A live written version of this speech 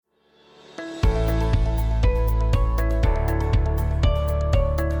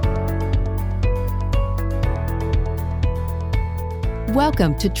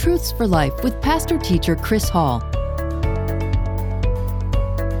Welcome to Truths for Life with Pastor Teacher Chris Hall.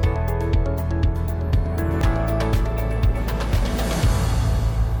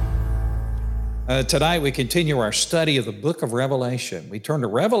 Tonight we continue our study of the book of Revelation. We turn to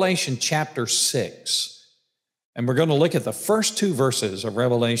Revelation chapter 6, and we're going to look at the first two verses of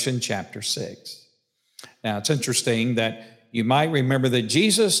Revelation chapter 6. Now, it's interesting that you might remember that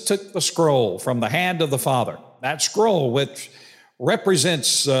Jesus took the scroll from the hand of the Father. That scroll, which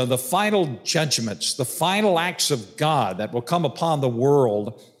represents the final judgments, the final acts of God that will come upon the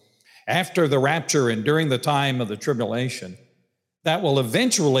world after the rapture and during the time of the tribulation, that will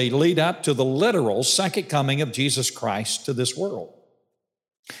eventually lead up to the literal second coming of Jesus Christ to this world.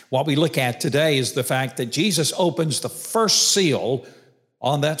 What we look at today is the fact that Jesus opens the first seal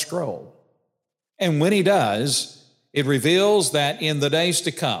on that scroll. And when he does, it reveals that in the days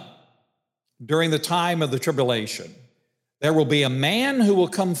to come, during the time of the tribulation, there will be a man who will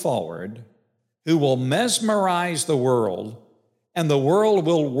come forward who will mesmerize the world, and the world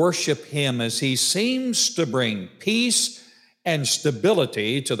will worship him as he seems to bring peace and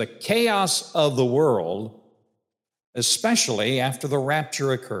stability to the chaos of the world, especially after the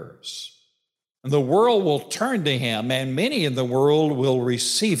rapture occurs. And the world will turn to him, and many in the world will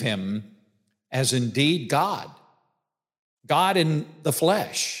receive him as indeed God, God in the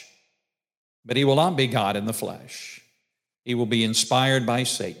flesh. But he will not be God in the flesh. He will be inspired by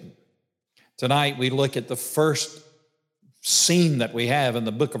Satan. Tonight we look at the first scene that we have in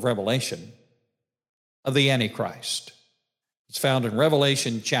the book of Revelation of the Antichrist. It's found in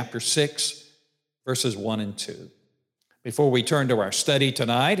Revelation chapter 6, verses 1 and 2. Before we turn to our study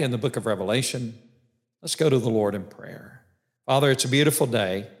tonight in the book of Revelation, let's go to the Lord in prayer. Father, it's a beautiful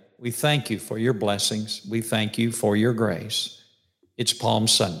day. We thank you for your blessings. We thank you for your grace. It's Palm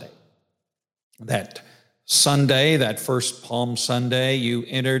Sunday. That Sunday, that first Palm Sunday, you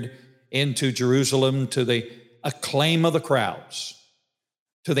entered into Jerusalem to the acclaim of the crowds,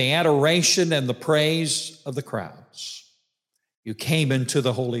 to the adoration and the praise of the crowds. You came into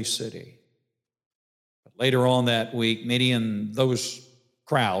the holy city. But later on that week, many in those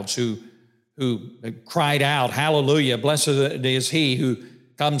crowds who cried out, "Hallelujah, blessed is he who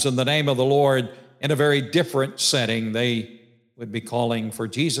comes in the name of the Lord," in a very different setting, they would be calling for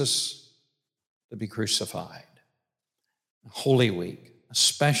Jesus to be crucified. Holy Week, a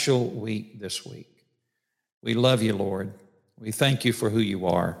special week this week. We love you, Lord. We thank you for who you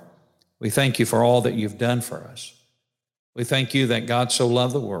are. We thank you for all that you've done for us. We thank you that God so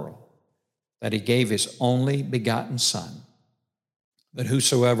loved the world that he gave his only begotten Son, that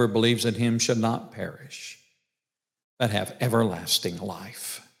whosoever believes in him should not perish, but have everlasting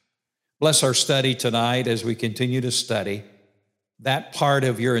life. Bless our study tonight as we continue to study that part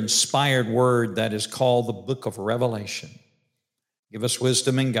of your inspired word that is called the book of Revelation. Give us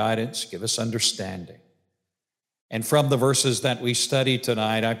wisdom and guidance. Give us understanding. And from the verses that we study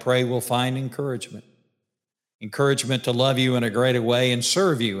tonight, I pray we'll find encouragement. Encouragement to love you in a greater way and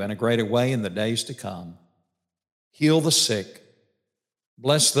serve you in a greater way in the days to come. Heal the sick.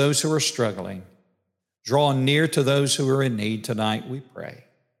 Bless those who are struggling. Draw near to those who are in need tonight, we pray.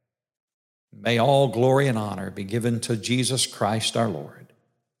 May all glory and honor be given to Jesus Christ our Lord.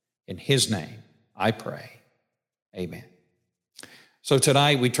 In his name, I pray. Amen. So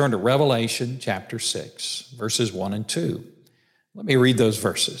tonight we turn to Revelation chapter 6, verses 1 and 2. Let me read those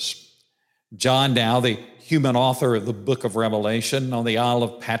verses. John, now the human author of the book of Revelation on the Isle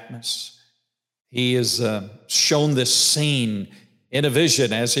of Patmos, he is shown this scene in a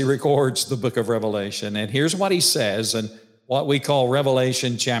vision as he records the book of Revelation. And here's what he says in what we call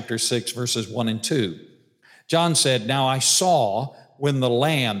Revelation chapter 6, verses 1 and 2. John said, "Now I saw when the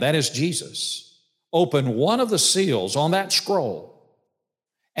Lamb," that is Jesus, "opened one of the seals on that scroll.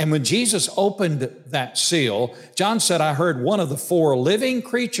 And when Jesus opened that seal, John said, I heard one of the four living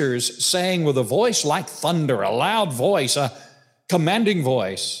creatures saying with a voice like thunder, a loud voice, a commanding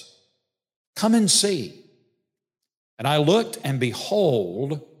voice, 'Come and see.' And I looked, and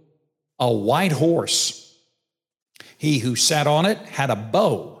behold, a white horse. He who sat on it had a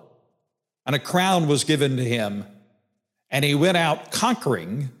bow, and a crown was given to him, and he went out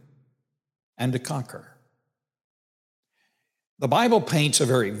conquering and to conquer." The Bible paints a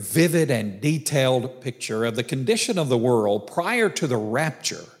very vivid and detailed picture of the condition of the world prior to the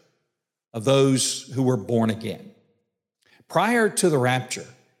rapture of those who were born again. Prior to the rapture,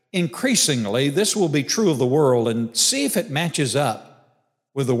 increasingly, this will be true of the world, and see if it matches up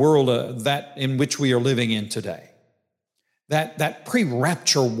with the world that in which we are living in today. That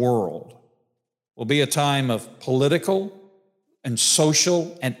pre-rapture world will be a time of political and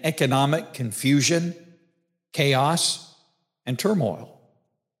social and economic confusion, chaos, and turmoil.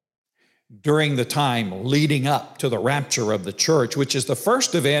 During the time leading up to the rapture of the church, which is the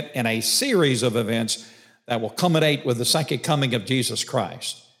first event in a series of events that will culminate with the second coming of Jesus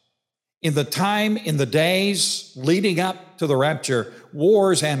Christ. In the days leading up to the rapture,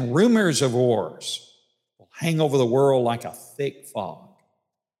 wars and rumors of wars will hang over the world like a thick fog.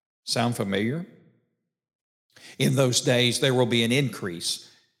 Sound familiar? In those days, there will be an increase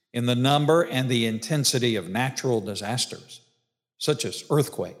in the number and the intensity of natural disasters, such as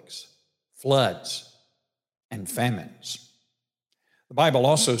earthquakes, floods, and famines. The Bible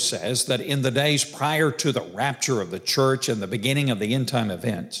also says that in the days prior to the rapture of the church and the beginning of the end-time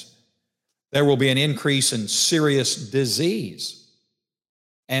events, there will be an increase in serious disease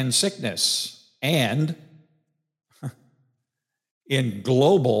and sickness and in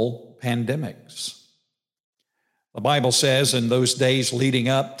global pandemics. The Bible says in those days leading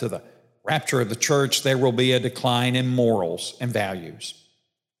up to the rapture of the church, there will be a decline in morals and values.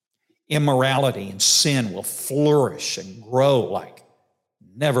 Immorality and sin will flourish and grow like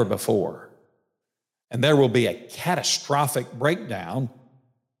never before. And there will be a catastrophic breakdown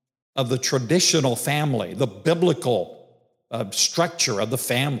of the traditional family, the biblical structure of the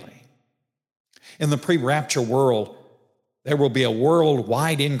family. In the pre-rapture world, there will be a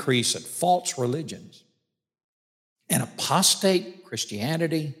worldwide increase in false religions. And apostate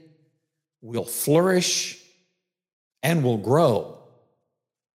Christianity will flourish and will grow.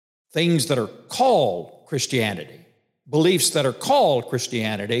 Things that are called Christianity, beliefs that are called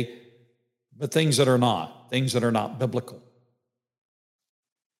Christianity, but things that are not biblical.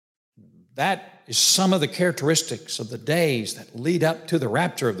 That is some of the characteristics of the days that lead up to the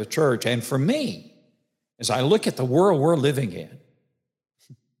rapture of the church. And for me, as I look at the world we're living in,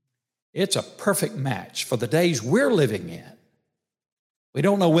 it's a perfect match for the days we're living in. We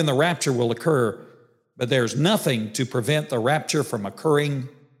don't know when the rapture will occur, but there's nothing to prevent the rapture from occurring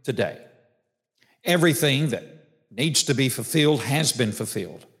today. Everything that needs to be fulfilled has been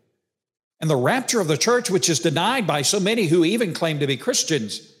fulfilled. And the rapture of the church, which is denied by so many who even claim to be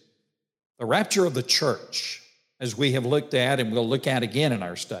Christians, the rapture of the church, as we have looked at and we'll look at again in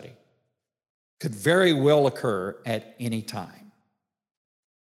our study, could very well occur at any time.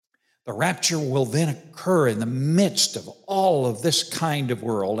 The rapture will then occur in the midst of all of this kind of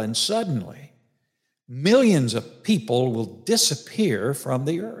world, and suddenly millions of people will disappear from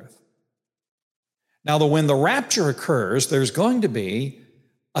the earth. Now, when the rapture occurs, there's going to be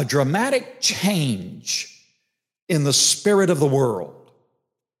a dramatic change in the spirit of the world.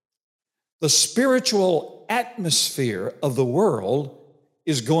 The spiritual atmosphere of the world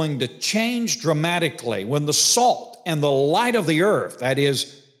is going to change dramatically when the salt and the light of the earth, that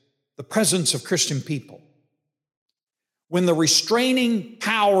is, the presence of Christian people, when the restraining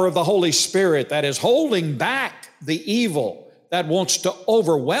power of the Holy Spirit that is holding back the evil that wants to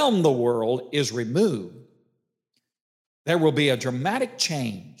overwhelm the world is removed, there will be a dramatic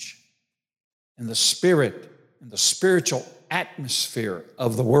change in the spirit and the spiritual atmosphere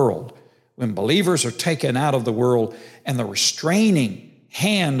of the world when believers are taken out of the world and the restraining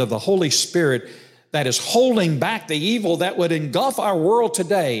hand of the Holy Spirit that is holding back the evil that would engulf our world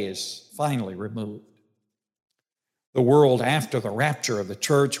today is finally removed. The world after the rapture of the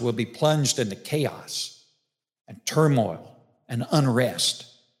church will be plunged into chaos and turmoil and unrest.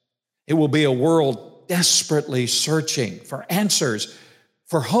 It will be a world desperately searching for answers,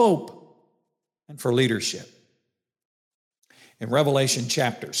 for hope, and for leadership. In Revelation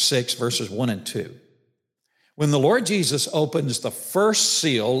chapter 6, verses 1 and 2, when the Lord Jesus opens the first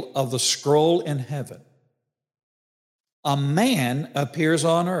seal of the scroll in heaven, a man appears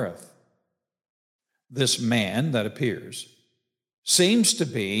on earth. This man that appears seems to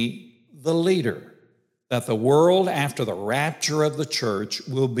be the leader that the world after the rapture of the church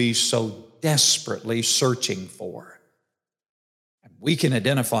will be so desperately searching for. And we can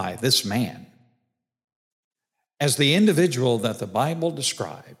identify this man as the individual that the Bible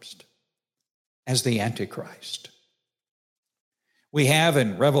describes as the Antichrist. We have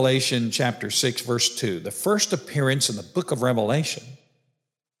in Revelation chapter 6, verse 2, the first appearance in the book of Revelation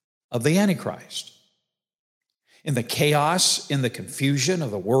of the Antichrist. In the chaos, in the confusion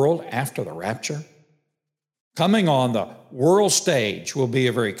of the world after the rapture, coming on the world stage will be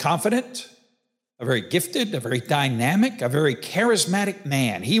a very confident, a very gifted, a very dynamic, a very charismatic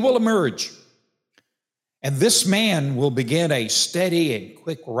man. He will emerge. And this man will begin a steady and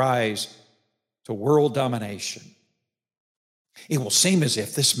quick rise to world domination. It will seem as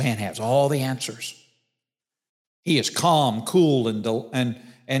if this man has all the answers. He is calm, cool,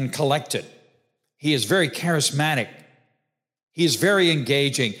 and collected. He is very charismatic. He is very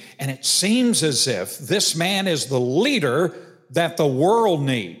engaging. And it seems as if this man is the leader that the world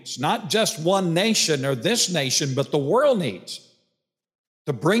needs, not just one nation or this nation, but the world needs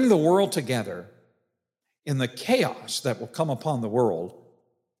to bring the world together in the chaos that will come upon the world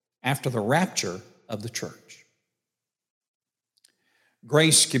after the rapture of the church.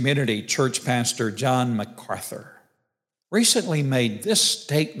 Grace Community Church pastor John MacArthur recently made this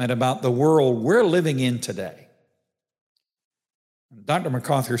statement about the world we're living in today. Dr.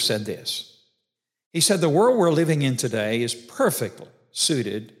 MacArthur said this. He said, the world we're living in today is perfectly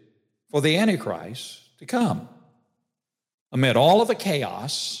suited for the Antichrist to come. Amid all of the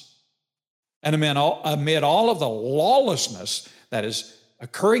chaos and amid all of the lawlessness that is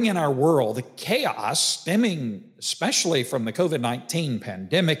occurring in our world, the chaos stemming especially from the COVID-19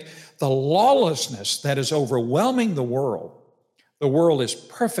 pandemic, the lawlessness that is overwhelming the world is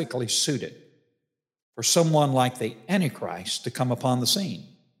perfectly suited for someone like the Antichrist to come upon the scene.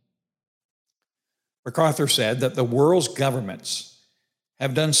 MacArthur said that the world's governments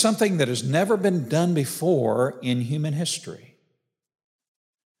have done something that has never been done before in human history.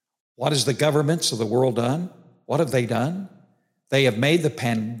 What has the governments of the world done? What have they done? They have made the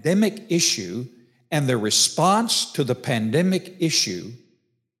pandemic issue and the response to the pandemic issue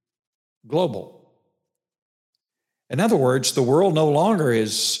global. In other words, the world no longer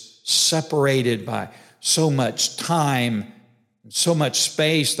is separated by so much time, so much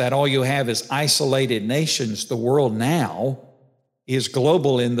space that all you have is isolated nations. The world now is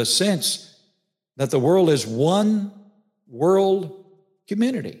global in the sense that the world is one world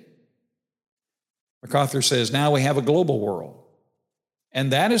community. MacArthur says now we have a global world.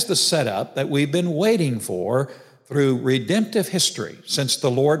 And that is the setup that we've been waiting for through redemptive history since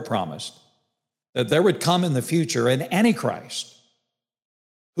the Lord promised that there would come in the future an Antichrist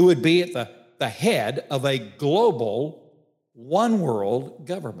who would be at the head of a global one world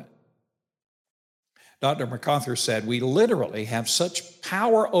government. Dr. MacArthur said, we literally have such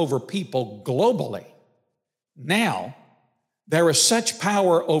power over people globally. Now, there is such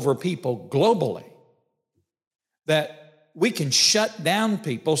power over people globally that we can shut down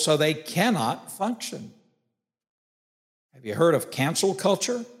people so they cannot function. Have you heard of cancel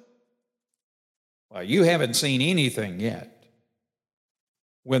culture? Well, you haven't seen anything yet.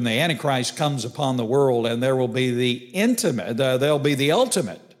 When the Antichrist comes upon the world, and there will be there'll be the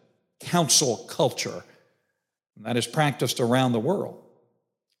ultimate cancel culture that is practiced around the world.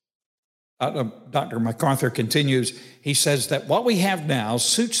 Dr. MacArthur continues, he says that what we have now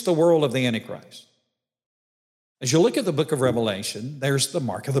suits the world of the Antichrist. As you look at the book of Revelation, there's the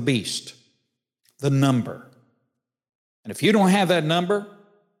mark of the beast, the number. And if you don't have that number,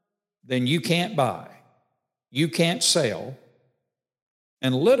 then you can't buy, you can't sell,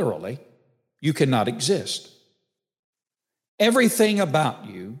 and literally, you cannot exist. Everything about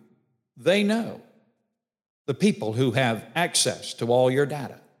you, they know. The people who have access to all your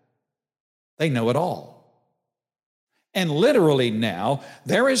data, they know it all. And literally now,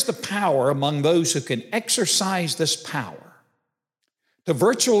 there is the power among those who can exercise this power to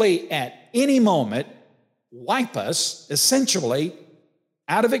virtually at any moment wipe us essentially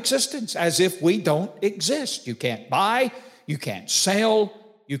out of existence as if we don't exist. You can't buy, you can't sell,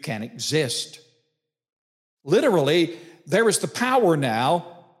 you can't exist. Literally, there is the power now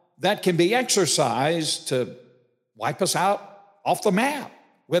that can be exercised to wipe us out off the map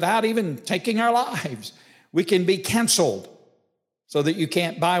without even taking our lives. We can be canceled so that you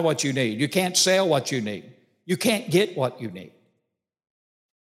can't buy what you need. You can't sell what you need. You can't get what you need.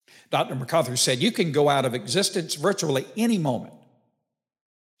 Dr. MacArthur said you can go out of existence virtually any moment,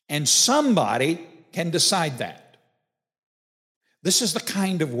 and somebody can decide that. This is the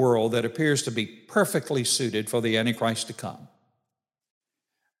kind of world that appears to be perfectly suited for the Antichrist to come.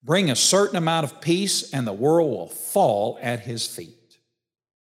 Bring a certain amount of peace, and the world will fall at his feet.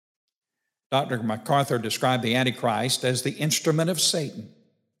 Dr. MacArthur described the Antichrist as the instrument of Satan,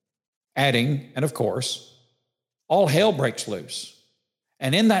 adding, and of course, all hell breaks loose.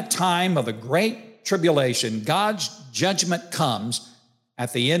 And in that time of the great tribulation, God's judgment comes,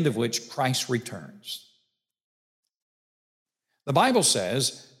 at the end of which Christ returns. The Bible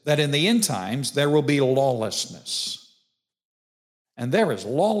says that in the end times there will be lawlessness. And there is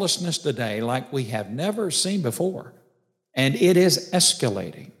lawlessness today like we have never seen before, and it is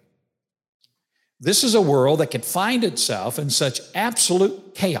escalating. This is a world that can find itself in such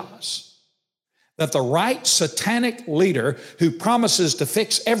absolute chaos that the right satanic leader who promises to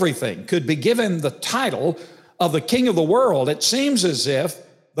fix everything could be given the title of the king of the world. It seems as if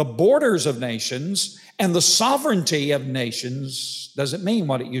the borders of nations and the sovereignty of nations doesn't mean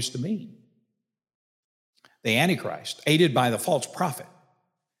what it used to mean. The Antichrist, aided by the false prophet,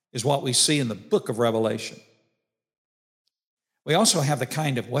 is what we see in the book of Revelation. We also have the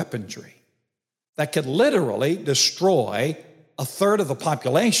kind of weaponry that could literally destroy a third of the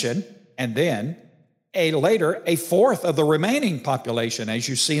population and then later a fourth of the remaining population, as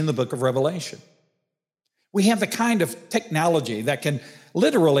you see in the book of Revelation. We have the kind of technology that can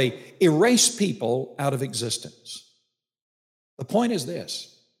literally erase people out of existence. The point is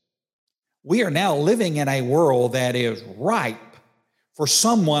this: we are now living in a world that is ripe for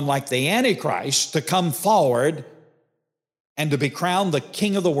someone like the Antichrist to come forward and to be crowned the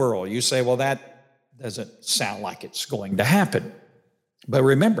king of the world. You say, well, that doesn't sound like it's going to happen. But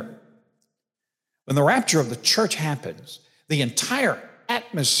remember, when the rapture of the church happens, the entire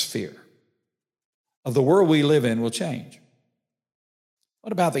atmosphere of the world we live in will change.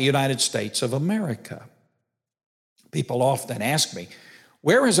 What about the United States of America? People often ask me,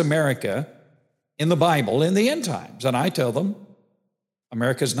 where is America in the Bible in the end times? And I tell them,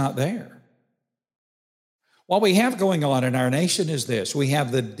 America's not there. What we have going on in our nation is this: we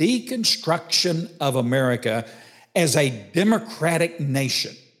have the deconstruction of America as a democratic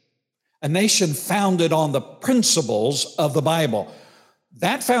nation, a nation founded on the principles of the Bible.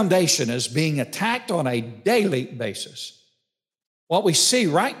 That foundation is being attacked on a daily basis. What we see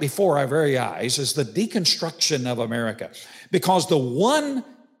right before our very eyes is the deconstruction of America, because the one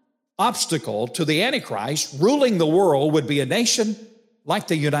obstacle to the Antichrist ruling the world would be a nation like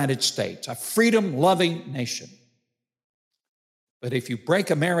the United States, a freedom-loving nation. But if you break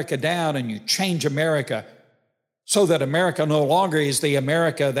America down and you change America so that America no longer is the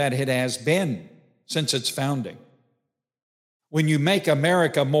America that it has been since its founding, when you make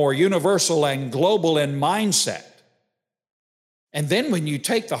America more universal and global in mindset, and then when you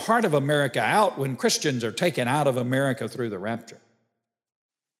take the heart of America out, when Christians are taken out of America through the rapture,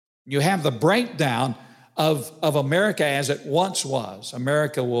 you have the breakdown of America as it once was.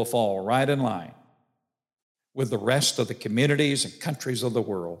 America will fall right in line with the rest of the communities and countries of the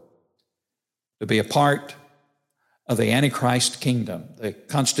world to be a part of the Antichrist kingdom. The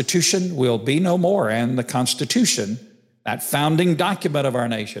Constitution will be no more, and the Constitution, that founding document of our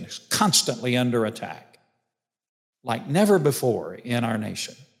nation, is constantly under attack like never before in our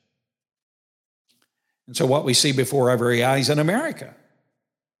nation. And so what we see before our very eyes in America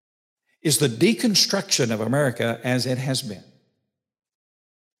is the deconstruction of America as it has been.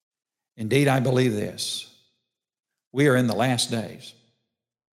 Indeed, I believe this: we are in the last days,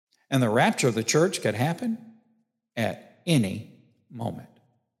 and the rapture of the church could happen at any moment.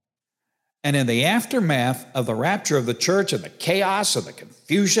 And in the aftermath of the rapture of the church and the chaos and the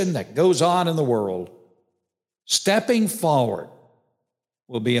confusion that goes on in the world, stepping forward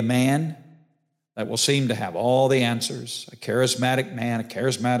will be a man that will seem to have all the answers, a charismatic man, a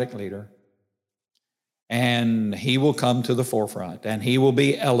charismatic leader. And he will come to the forefront, and he will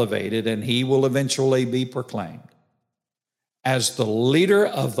be elevated, and he will eventually be proclaimed as the leader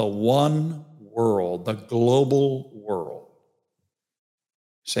of the one world, the global world.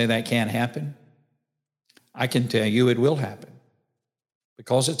 Say that can't happen? I can tell you it will happen,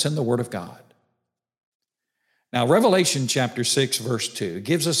 because it's in the Word of God. Now, Revelation chapter 6, verse 2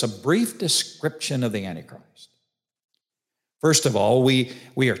 gives us a brief description of the Antichrist. First of all, we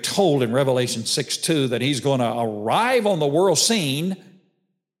are told in Revelation 6:2 that he's going to arrive on the world scene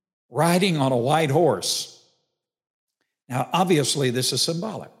riding on a white horse. Now, obviously, this is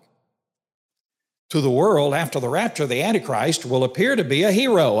symbolic. To the world, after the rapture, the Antichrist will appear to be a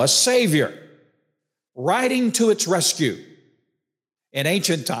hero, a savior, riding to its rescue. In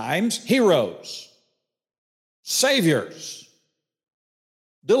ancient times, heroes, saviors,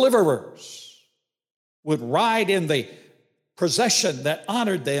 deliverers would ride in the procession that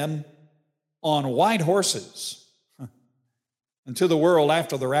honored them on white horses. And to the world,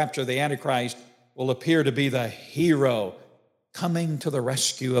 after the rapture, the Antichrist will appear to be the hero coming to the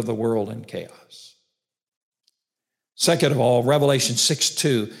rescue of the world in chaos. Second of all, Revelation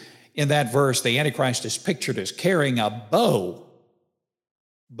 6:2, in that verse, the Antichrist is pictured as carrying a bow,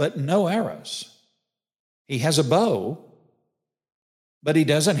 but no arrows. He has a bow, but he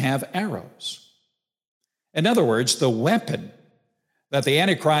doesn't have arrows. In other words, the weapon that the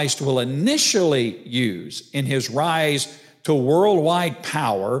Antichrist will initially use in his rise to worldwide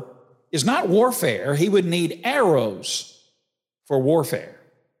power is not warfare. He would need arrows for warfare.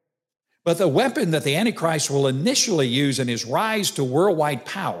 But the weapon that the Antichrist will initially use in his rise to worldwide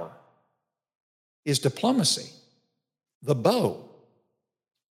power is diplomacy, the bow.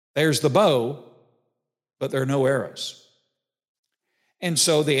 There's the bow, but there are no arrows. And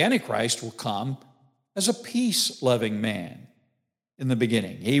so the Antichrist will come as a peace-loving man in the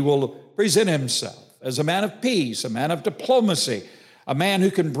beginning. He will present himself as a man of peace, a man of diplomacy, a man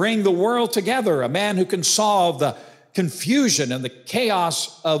who can bring the world together, a man who can solve the confusion and the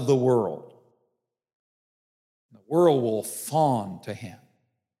chaos of the world. The world will fawn to him,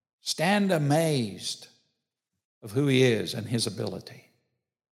 stand amazed of who he is and his ability.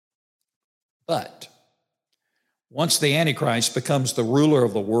 But once the Antichrist becomes the ruler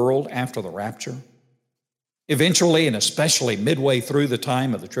of the world after the rapture, eventually and especially midway through the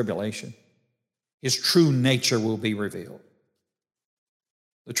time of the tribulation, his true nature will be revealed.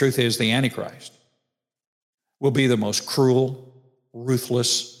 The truth is, the Antichrist will be the most cruel,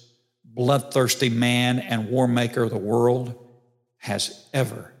 ruthless, bloodthirsty man and war maker the world has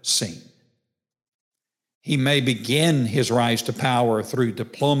ever seen. He may begin his rise to power through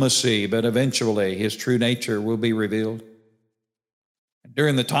diplomacy, but eventually his true nature will be revealed.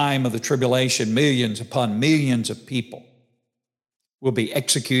 During the time of the tribulation, millions upon millions of people will be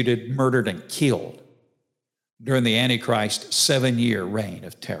executed, murdered, and killed during the Antichrist's 7-year reign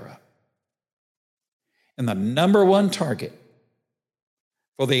of terror. And the number one target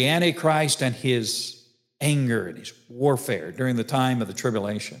for the Antichrist and his anger and his warfare during the time of the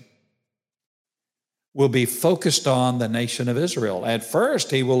tribulation will be focused on the nation of Israel. At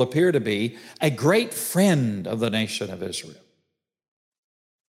first, he will appear to be a great friend of the nation of Israel.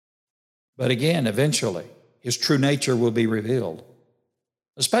 But again, eventually, his true nature will be revealed,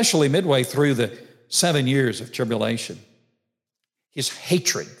 especially midway through the 7 years of tribulation. His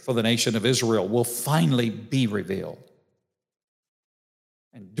hatred for the nation of Israel will finally be revealed.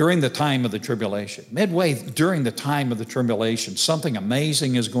 And during the time of the tribulation, midway during the time of the tribulation, something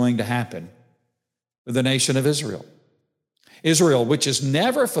amazing is going to happen with the nation of Israel. Israel, which has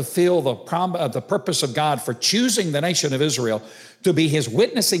never fulfilled the purpose of God for choosing the nation of Israel to be his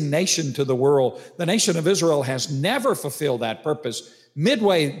witnessing nation to the world. The nation of Israel has never fulfilled that purpose.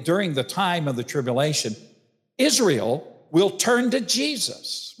 Midway during the time of the tribulation, Israel will turn to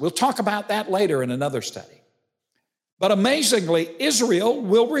Jesus. We'll talk about that later in another study. But amazingly, Israel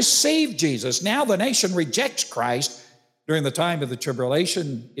will receive Jesus. Now the nation rejects Christ. During the time of the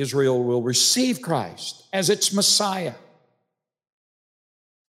tribulation, Israel will receive Christ as its Messiah.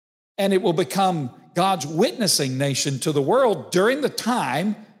 And it will become God's witnessing nation to the world during the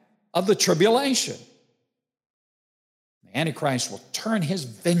time of the tribulation. The Antichrist will turn his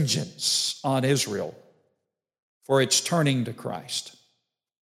vengeance on Israel for its turning to Christ.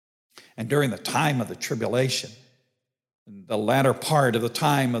 And during the time of the tribulation, the latter part of the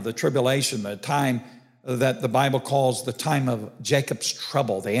time of the tribulation, the time that the Bible calls the time of Jacob's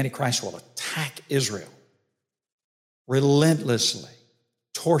trouble, the Antichrist will attack Israel relentlessly,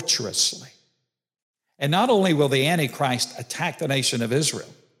 torturously. And not only will the Antichrist attack the nation of Israel,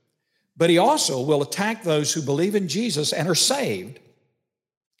 but he also will attack those who believe in Jesus and are saved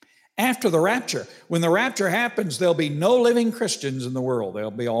after the rapture. When the rapture happens, there'll be no living Christians in the world. They'll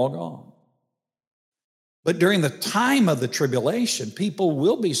be all gone. But during the time of the tribulation, people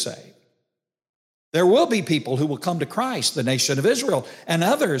will be saved. There will be people who will come to Christ, the nation of Israel, and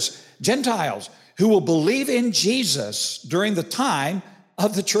others, Gentiles, who will believe in Jesus during the time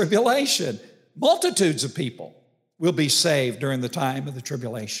of the tribulation. Multitudes of people will be saved during the time of the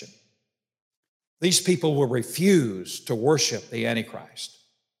tribulation. These people will refuse to worship the Antichrist.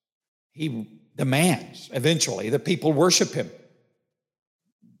 He demands eventually that people worship him.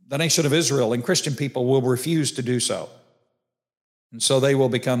 The nation of Israel and Christian people will refuse to do so. And so they will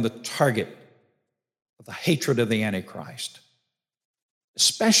become the target of the hatred of the Antichrist,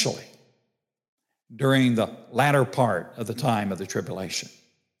 especially during the latter part of the time of the tribulation.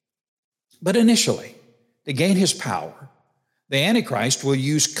 But initially, to gain his power, the Antichrist will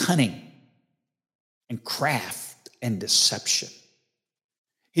use cunning and craft and deception.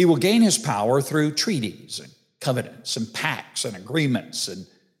 He will gain his power through treaties and covenants and pacts and agreements and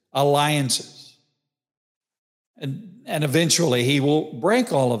alliances. And eventually he will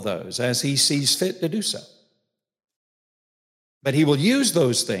break all of those as he sees fit to do so. But he will use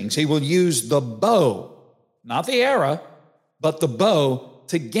those things. He will use the bow, not the arrow, but the bow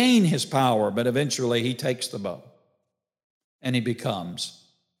to gain his power. But eventually he takes the bow and he becomes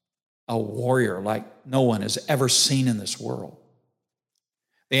a warrior like no one has ever seen in this world.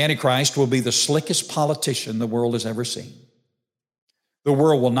 The Antichrist will be the slickest politician the world has ever seen. The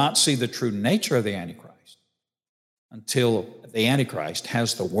world will not see the true nature of the Antichrist until the Antichrist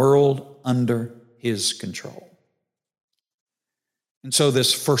has the world under his control. And so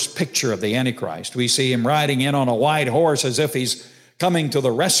this first picture of the Antichrist, we see him riding in on a white horse as if he's coming to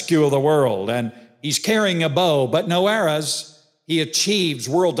the rescue of the world, and he's carrying a bow, but no arrows. He achieves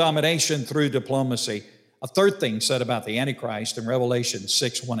world domination through diplomacy. A third thing said about the Antichrist in Revelation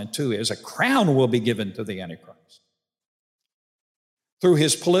 6:1-2 is a crown will be given to the Antichrist. Through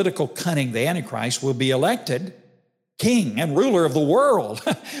his political cunning, the Antichrist will be elected king and ruler of the world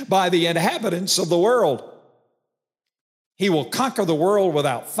by the inhabitants of the world. He will conquer the world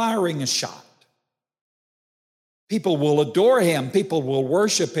without firing a shot. People will adore him. People will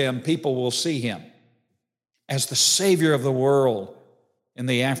worship him. People will see him as the Savior of the world in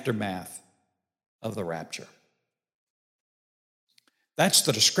the aftermath of the rapture. That's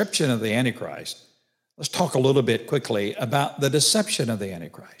the description of the Antichrist. Let's talk a little bit quickly about the deception of the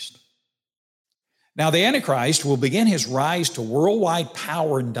Antichrist. Now, the Antichrist will begin his rise to worldwide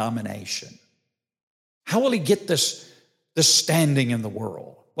power and domination. How will he get this standing in the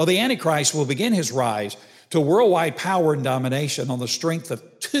world? Well, the Antichrist will begin his rise to worldwide power and domination on the strength of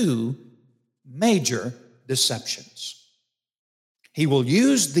two major deceptions. He will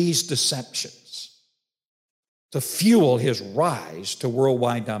use these deceptions to fuel his rise to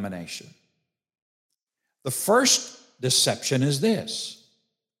worldwide domination. The first deception is this.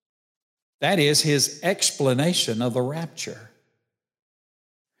 That is his explanation of the rapture.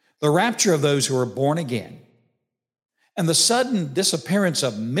 The rapture of those who are born again and the sudden disappearance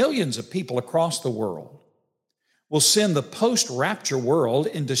of millions of people across the world will send the post-rapture world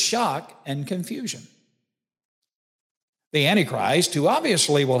into shock and confusion. The Antichrist, who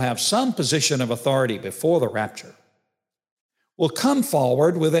obviously will have some position of authority before the rapture, will come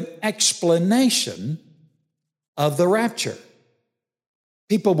forward with an explanation of the rapture.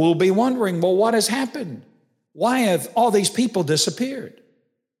 People will be wondering, well, what has happened? Why have all these people disappeared?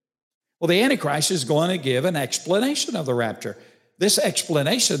 Well, the Antichrist is going to give an explanation of the rapture. This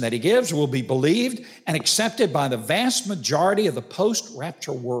explanation that he gives will be believed and accepted by the vast majority of the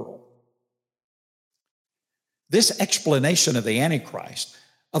post-rapture world. This explanation of the Antichrist,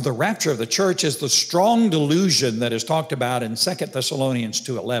 of the rapture of the church, is the strong delusion that is talked about in 2 Thessalonians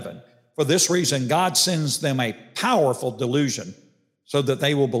 2:11. For this reason, God sends them a powerful delusion so that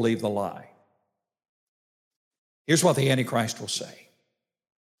they will believe the lie. Here's what the Antichrist will say.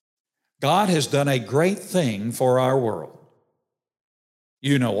 God has done a great thing for our world.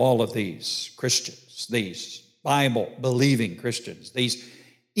 You know all of these Christians, these Bible-believing Christians, these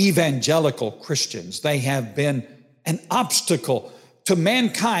evangelical Christians. They have been an obstacle to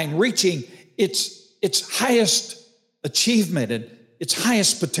mankind reaching its highest achievement and its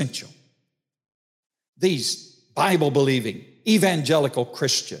highest potential. These Bible-believing evangelical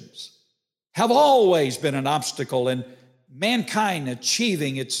Christians have always been an obstacle in mankind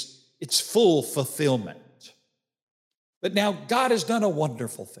achieving its full fulfillment. But now God has done a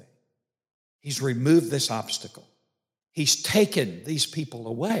wonderful thing. He's removed this obstacle. He's taken these people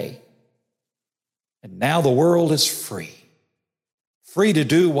away. And now the world is free to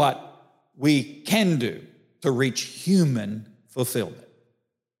do what we can do to reach human fulfillment.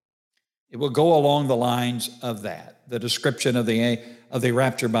 It will go along the lines of that, the description of the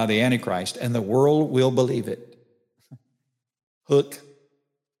rapture by the Antichrist, and the world will believe it. Hook,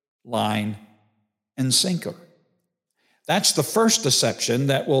 line, and sinker. That's the first deception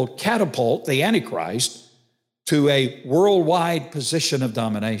that will catapult the Antichrist to a worldwide position of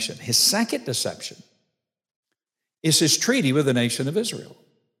domination. His second deception is his treaty with the nation of Israel.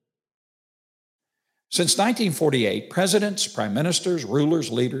 Since 1948, presidents, prime ministers,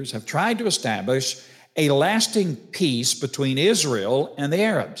 rulers, leaders have tried to establish a lasting peace between Israel and the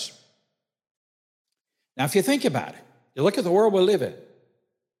Arabs. Now, if you think about it, you look at the world we live in.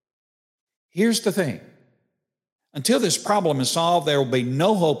 Here's the thing. Until this problem is solved, there will be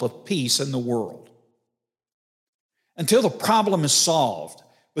no hope of peace in the world. Until the problem is solved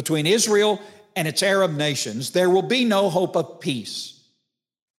between Israel and its Arab nations, there will be no hope of peace.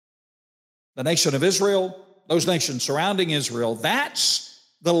 The nation of Israel, those nations surrounding Israel, that's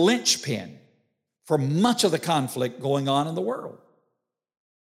the linchpin for much of the conflict going on in the world.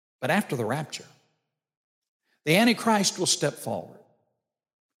 But after the rapture, the Antichrist will step forward.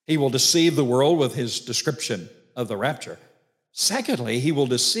 He will deceive the world with his description of the rapture. Secondly, he will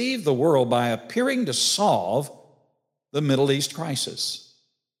deceive the world by appearing to solve the Middle East crisis.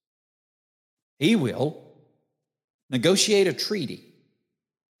 He will negotiate a treaty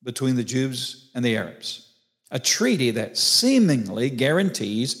between the Jews and the Arabs, a treaty that seemingly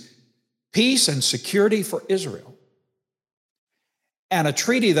guarantees peace and security for Israel, and a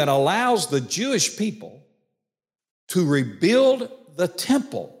treaty that allows the Jewish people to rebuild the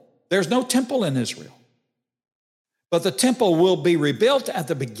temple. There's no temple in Israel, but the temple will be rebuilt at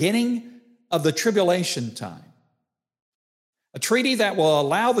the beginning of the tribulation time. A treaty that will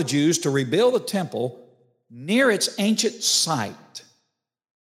allow the Jews to rebuild the temple near its ancient site.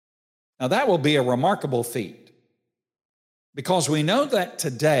 Now, that will be a remarkable feat, because we know that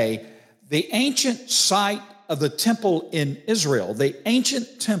today the ancient site of the temple in Israel, the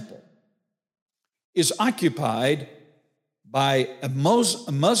ancient temple, is occupied by a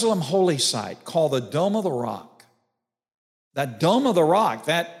Muslim holy site called the Dome of the Rock. That Dome of the Rock,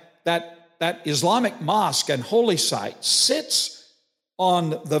 that Islamic mosque and holy site sits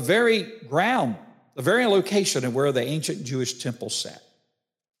on the very ground, the very location of where the ancient Jewish temple sat.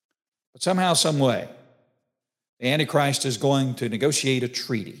 But somehow, some way, the Antichrist is going to negotiate a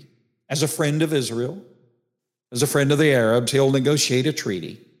treaty. As a friend of Israel, as a friend of the Arabs, he'll negotiate a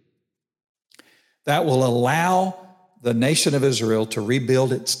treaty that will allow the nation of Israel to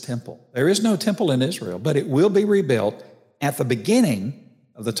rebuild its temple. There is no temple in Israel, but it will be rebuilt at the beginning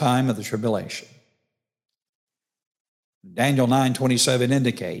of the time of the tribulation. Daniel 9:27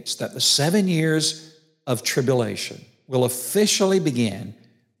 indicates that the 7 years of tribulation will officially begin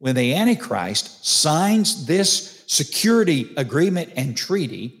when the Antichrist signs this security agreement and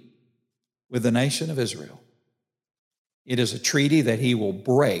treaty with the nation of Israel. It is a treaty that he will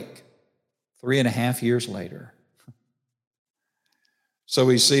break 3.5 years later. So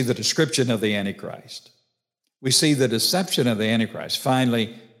we see the description of the Antichrist. We see the deception of the Antichrist.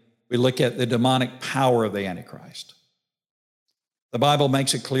 Finally, we look at the demonic power of the Antichrist. The Bible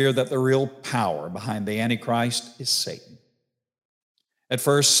makes it clear that the real power behind the Antichrist is Satan. At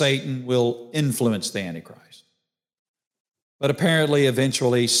first, Satan will influence the Antichrist. But apparently,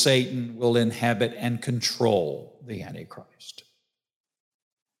 eventually, Satan will inhabit and control the Antichrist.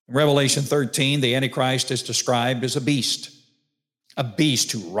 In Revelation 13, the Antichrist is described as a beast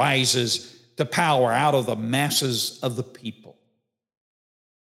who rises to power out of the masses of the people.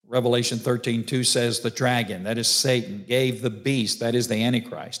 Revelation 13:2 says the dragon, that is Satan, gave the beast, that is the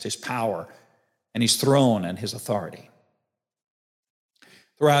Antichrist, his power and his throne and his authority.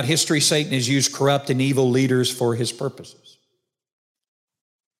 Throughout history, Satan has used corrupt and evil leaders for his purposes.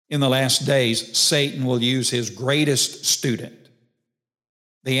 In the last days, Satan will use his greatest student,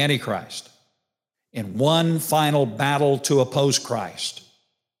 the Antichrist, in one final battle to oppose Christ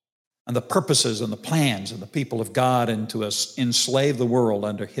and the purposes and the plans of the people of God, and to enslave the world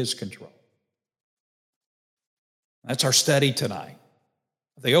under his control. That's our study tonight.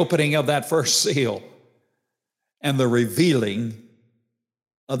 The opening of that first seal and the revealing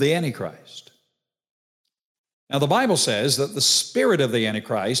of the Antichrist. Now, the Bible says that the spirit of the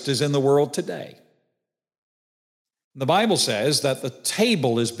Antichrist is in the world today. The Bible says that the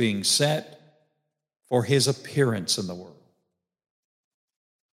table is being set for his appearance in the world.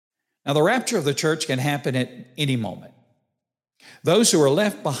 Now, the rapture of the church can happen at any moment. Those who are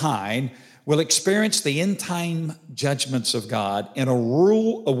left behind will experience the end-time judgments of God in a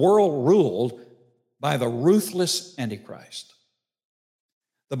world ruled by the ruthless Antichrist.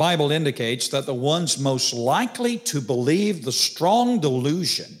 The Bible indicates that the ones most likely to believe the strong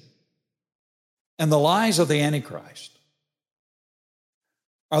delusion and the lies of the Antichrist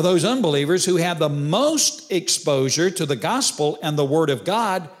are those unbelievers who have the most exposure to the gospel and the Word of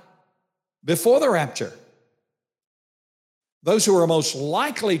God before the rapture. Those who are most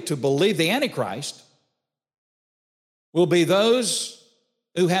likely to believe the Antichrist will be those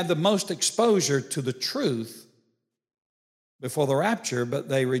who had the most exposure to the truth before the rapture, but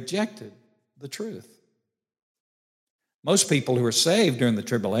they rejected the truth. Most people who are saved during the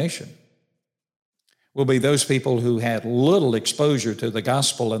tribulation will be those people who had little exposure to the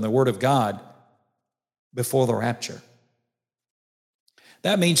gospel and the Word of God before the rapture.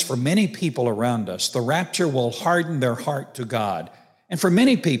 That means for many people around us, the rapture will harden their heart to God. And for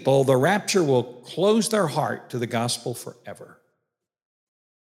many people, the rapture will close their heart to the gospel forever.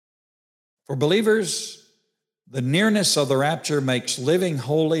 For believers, the nearness of the rapture makes living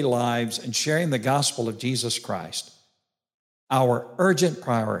holy lives and sharing the gospel of Jesus Christ our urgent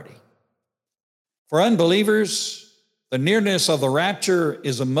priority. For unbelievers, the nearness of the rapture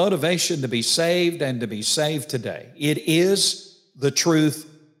is a motivation to be saved and to be saved today. It is the truth.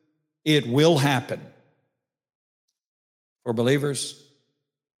 It will happen. For believers,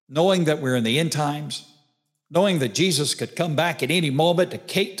 knowing that we're in the end times, knowing that Jesus could come back at any moment to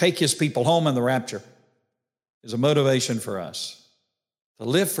take his people home in the rapture, is a motivation for us to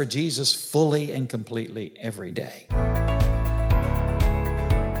live for Jesus fully and completely every day.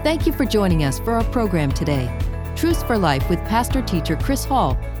 Thank you for joining us for our program today. Truths for Life with Pastor Teacher Chris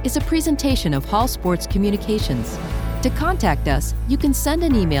Hall is a presentation of Hall Sports Communications. To contact us, you can send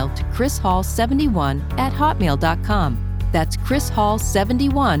an email to chrishall71@hotmail.com. That's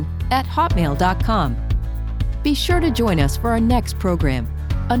chrishall71@hotmail.com. Be sure to join us for our next program.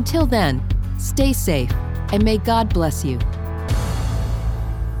 Until then, stay safe and may God bless you.